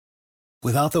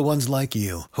Without the ones like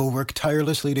you, who work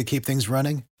tirelessly to keep things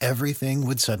running, everything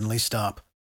would suddenly stop.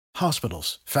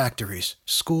 Hospitals, factories,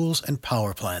 schools, and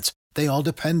power plants, they all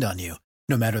depend on you.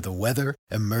 No matter the weather,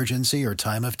 emergency, or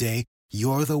time of day,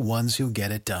 you're the ones who get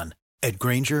it done. At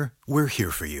Granger, we're here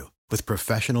for you with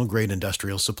professional-grade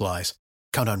industrial supplies.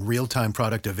 Count on real-time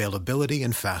product availability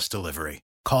and fast delivery.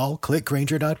 Call,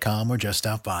 clickgranger.com, or just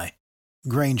stop by.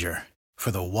 Granger, for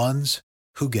the ones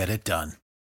who get it done.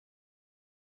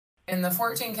 In the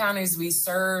 14 counties we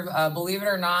serve, believe it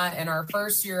or not, in our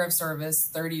first year of service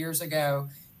 30 years ago,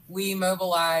 we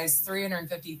mobilized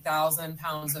 350,000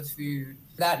 pounds of food.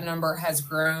 That number has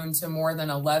grown to more than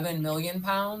 11 million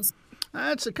pounds.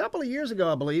 It's a couple of years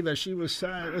ago, I believe, as she was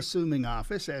assuming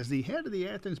office as the head of the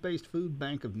Athens-based Food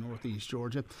Bank of Northeast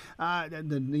Georgia.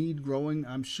 The need growing,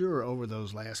 I'm sure, over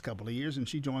those last couple of years, and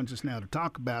she joins us now to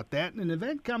talk about that. And an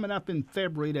event coming up in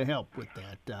February to help with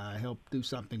that, help do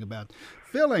something about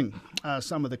filling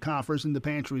some of the coffers and the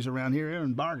pantries around here.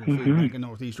 Erin Barger, Food Bank of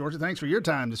Northeast Georgia. Thanks for your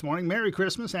time this morning. Merry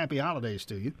Christmas. Happy holidays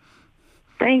to you.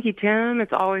 Thank you, Tim.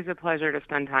 It's always a pleasure to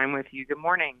spend time with you. Good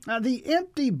morning. The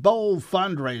Empty Bowl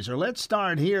fundraiser. Let's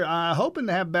start here. Hoping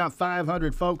to have about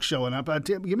 500 folks showing up.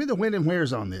 Tim, give me the when and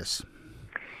wheres on this.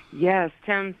 Yes,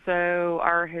 Tim. So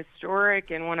our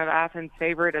historic and one of Athens'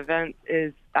 favorite events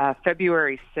is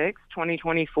February 6th,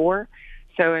 2024.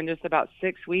 So in just about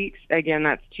 6 weeks, again,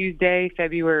 that's Tuesday,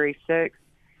 February 6th,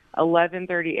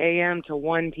 11:30 a.m. to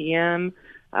 1 p.m.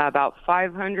 About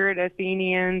 500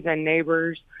 Athenians and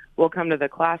neighbors will come to the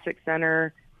Classic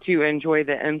Center to enjoy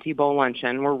the Empty Bowl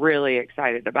Luncheon. We're really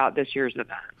excited about this year's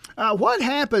event. What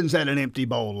happens at an Empty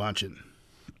Bowl Luncheon?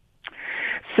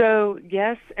 So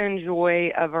guests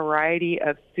enjoy a variety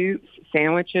of soups,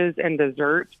 sandwiches, and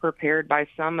desserts prepared by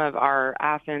some of our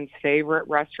Athens' favorite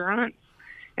restaurants.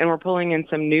 And we're pulling in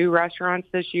some new restaurants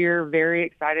this year. Very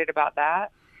excited about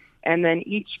that. And then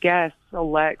each guest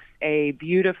selects a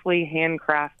beautifully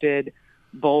handcrafted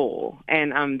bowl.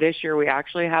 And this year we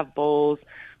actually have bowls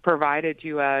provided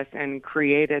to us and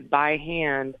created by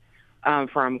hand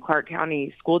from Clark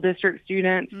County School District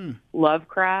students,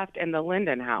 Lovecraft, and the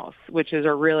Linden House, which is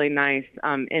a really nice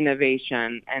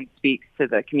innovation and speaks to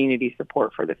the community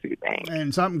support for the food bank.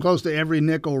 And something close to every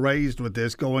nickel raised with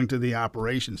this going to the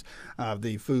operations of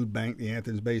the food bank, the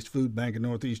Athens-based Food Bank in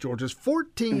Northeast Georgia.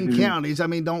 14 counties. I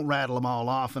mean, don't rattle them all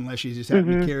off unless you just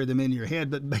happen to carry them in your head.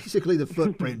 But basically the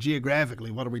footprint geographically,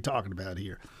 what are we talking about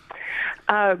here?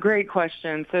 Great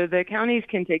question. So the county's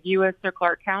contiguous to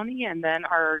Clark County, and then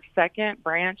our second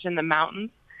branch in the mountains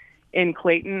in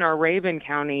Clayton or Raven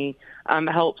County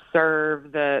helps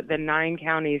serve the 9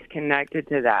 counties connected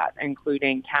to that,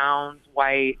 including Towns,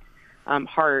 White,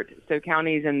 Hart, so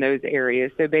counties in those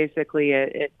areas. So basically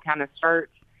it kind of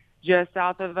starts just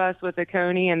south of us with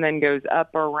Oconee and then goes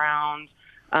up around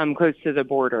close to the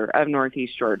border of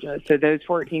Northeast Georgia. So those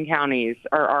 14 counties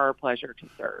are our pleasure to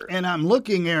serve. And I'm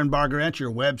looking, Erin Barger, at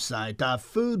your website.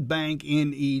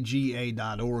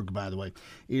 Foodbanknega.org, by the way,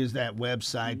 is that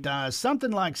website.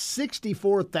 Something like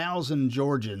 64,000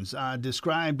 Georgians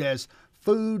described as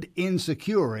food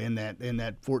insecure in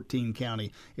that 14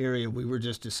 county area we were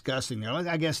just discussing there.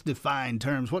 I guess define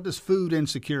terms. What does food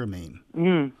insecure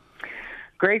mean?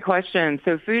 Great question.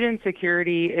 So food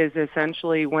insecurity is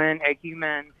essentially when a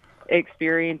human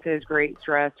experiences great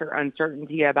stress or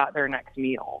uncertainty about their next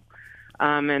meal.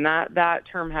 And that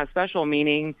term has special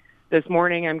meaning. This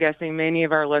morning, I'm guessing many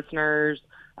of our listeners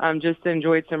just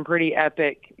enjoyed some pretty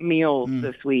epic meals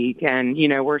this week. And,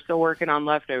 we're still working on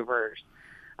leftovers.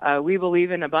 We believe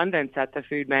in abundance at the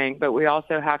food bank, but we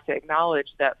also have to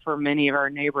acknowledge that for many of our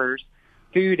neighbors,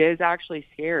 food is actually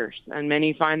scarce, and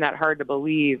many find that hard to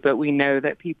believe, but we know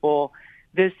that people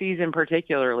this season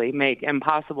particularly make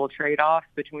impossible trade-offs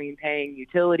between paying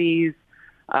utilities,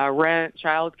 rent,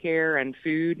 childcare, and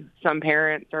food. Some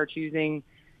parents are choosing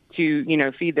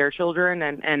to, feed their children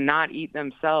and not eat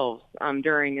themselves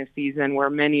during a season where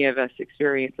many of us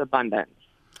experience abundance.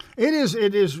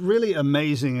 It is really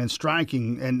amazing and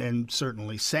striking and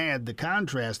certainly sad, the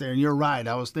contrast there. And you're right.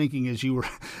 I was thinking as you were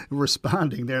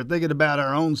responding there, thinking about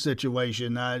our own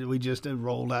situation. We just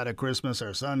rolled out of Christmas.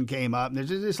 Our son came up. And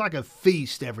it's like a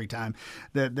feast every time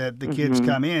that the kids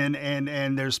come in.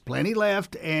 And there's plenty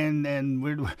left. And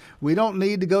we don't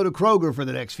need to go to Kroger for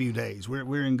the next few days.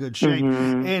 We're in good shape.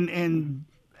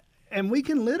 And we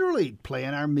can literally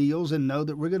plan our meals and know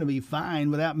that we're going to be fine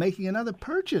without making another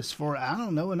purchase for,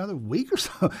 another week or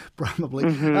so, probably.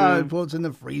 What's in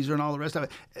the freezer and all the rest of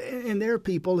it. And there are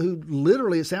people who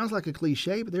literally, it sounds like a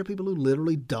cliche, but there are people who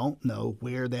literally don't know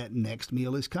where that next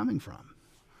meal is coming from.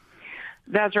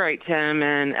 That's right, Tim.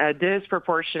 And a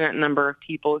disproportionate number of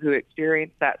people who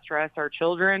experience that stress are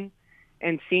children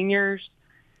and seniors.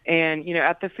 And,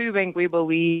 at the food bank, we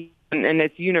believe, and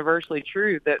it's universally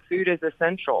true, that food is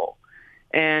essential.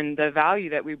 And the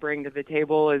value that we bring to the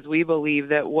table is we believe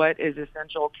that what is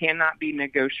essential cannot be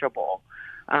negotiable.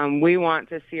 We want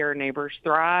to see our neighbors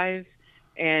thrive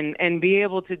and be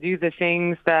able to do the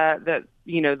things that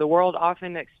the world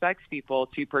often expects people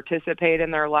to participate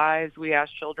in their lives. We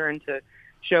ask children to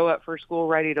show up for school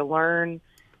ready to learn.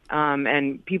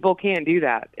 And people can't do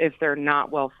that if they're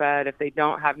not well fed, if they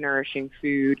don't have nourishing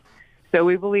food. So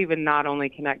we believe in not only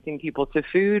connecting people to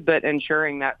food, but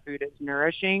ensuring that food is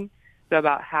nourishing. So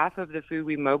about half of the food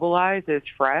we mobilize is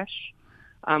fresh,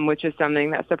 which is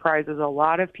something that surprises a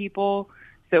lot of people.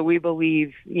 So we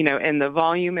believe, in the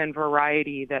volume and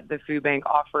variety that the food bank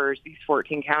offers these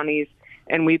 14 counties,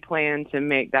 and we plan to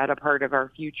make that a part of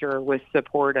our future with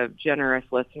support of generous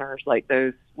listeners like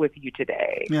those with you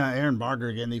today. Yeah, Erin Barger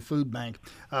again, the Food Bank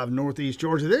of Northeast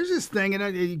Georgia. There's this thing,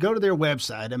 and you go to their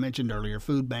website, I mentioned earlier,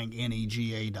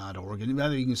 foodbanknega.org, and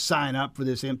you can sign up for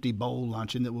this empty bowl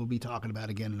luncheon that we'll be talking about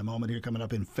again in a moment here coming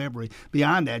up in February.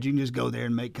 Beyond that, you can just go there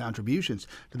and make contributions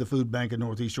to the Food Bank of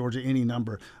Northeast Georgia, any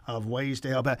number of ways to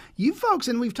help out. You folks,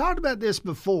 and we've talked about this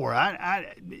before,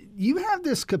 you have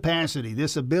this capacity,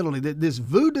 this ability, this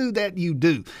voodoo that you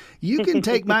do. You can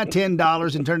take my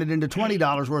 $10 and turn it into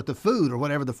 $20 worth of food or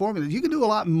whatever the formula is. You can do a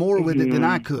lot more with it than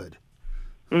I could.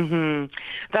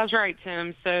 That's right,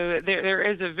 Tim. So there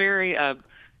is a very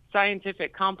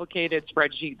scientific, complicated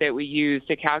spreadsheet that we use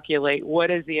to calculate what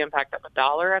is the impact of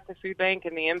 $1 at the food bank,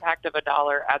 and the impact of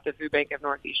 $1 at the Food Bank of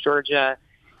Northeast Georgia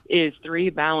is 3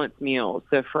 balanced meals.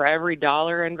 So for every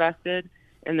dollar invested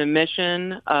in the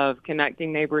mission of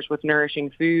connecting neighbors with nourishing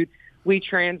food, we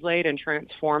translate and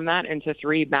transform that into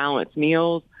 3 balanced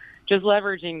meals, just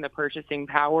leveraging the purchasing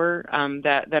power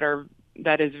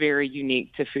that is very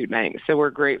unique to food banks. So we're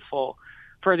grateful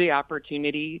for the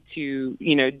opportunity to,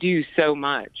 do so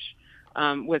much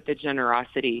with the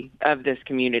generosity of this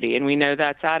community. And we know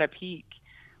that's at a peak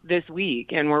this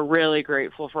week, and we're really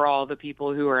grateful for all the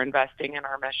people who are investing in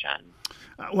our mission.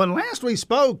 When last we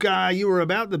spoke, you were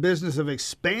about the business of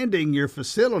expanding your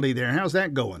facility there. How's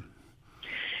that going?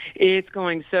 It's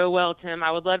going so well, Tim.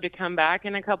 I would love to come back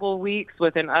in a couple of weeks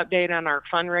with an update on our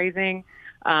fundraising,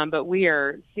 but we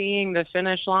are seeing the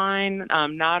finish line,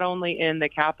 not only in the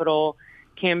capital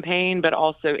campaign, but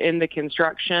also in the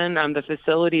construction. The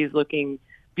facility is looking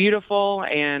beautiful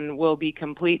and will be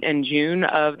complete in June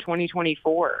of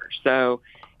 2024. So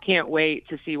can't wait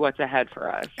to see what's ahead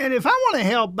for us. And if I want to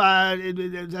help,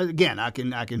 again, I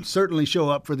can certainly show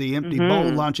up for the empty bowl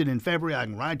luncheon in February. I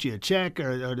can write you a check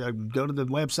or go to the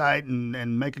website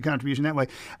and make a contribution that way.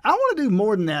 I want to do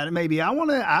more than that. Maybe I want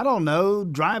to, I don't know,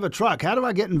 drive a truck. How do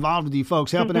I get involved with you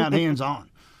folks helping out hands-on?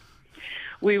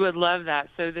 We would love that.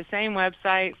 So the same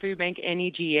website,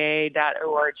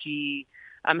 foodbanknega.org,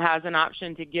 has an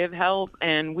option to give help.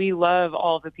 And we love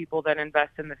all the people that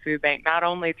invest in the food bank, not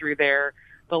only through their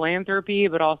philanthropy,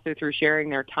 but also through sharing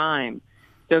their time.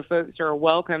 So folks are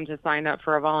welcome to sign up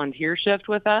for a volunteer shift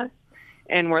with us.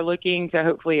 And we're looking to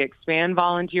hopefully expand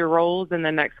volunteer roles in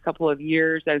the next couple of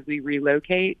years as we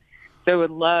relocate. So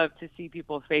would love to see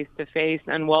people face to face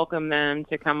and welcome them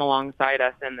to come alongside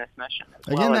us in this mission.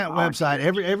 Again, that website,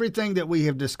 everything that we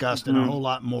have discussed and a whole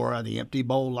lot more, the Empty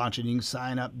Bowl Luncheon, you can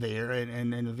sign up there.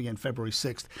 And again, February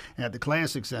 6th at the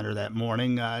Classic Center that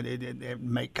morning,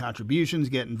 make contributions,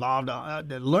 get involved,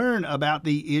 learn about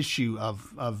the issue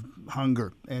of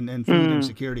hunger and food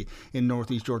insecurity in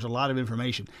Northeast Georgia. A lot of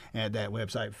information at that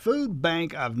website, Food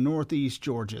Bank of Northeast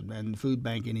Georgia, and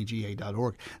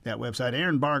foodbanknega.org. That website.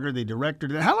 Erin Barger, the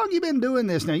director. How long have you been doing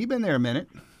this now? You've been there a minute.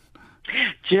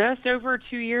 Just over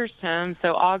 2 years, Tim.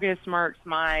 So August marks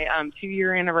my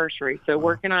 2-year anniversary. So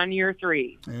working on year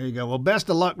 3. There you go. Well, best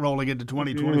of luck rolling into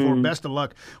 2024. Best of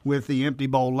luck with the Empty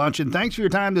Bowl Luncheon. Thanks for your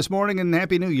time this morning, and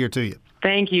Happy New Year to you.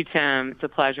 Thank you, Tim. It's a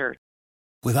pleasure.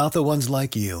 Without the ones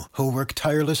like you, who work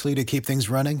tirelessly to keep things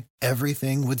running,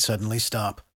 everything would suddenly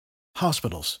stop.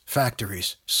 Hospitals,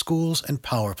 factories, schools, and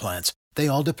power plants, they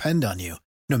all depend on you.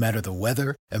 No matter the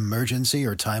weather, emergency,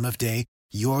 or time of day,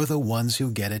 you're the ones who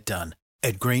get it done.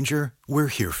 At Grainger, we're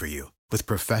here for you with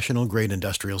professional-grade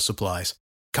industrial supplies.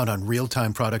 Count on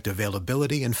real-time product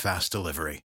availability and fast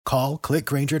delivery. Call, click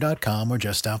Grainger.com, or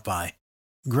just stop by.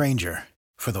 Grainger,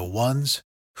 for the ones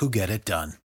who get it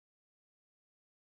done.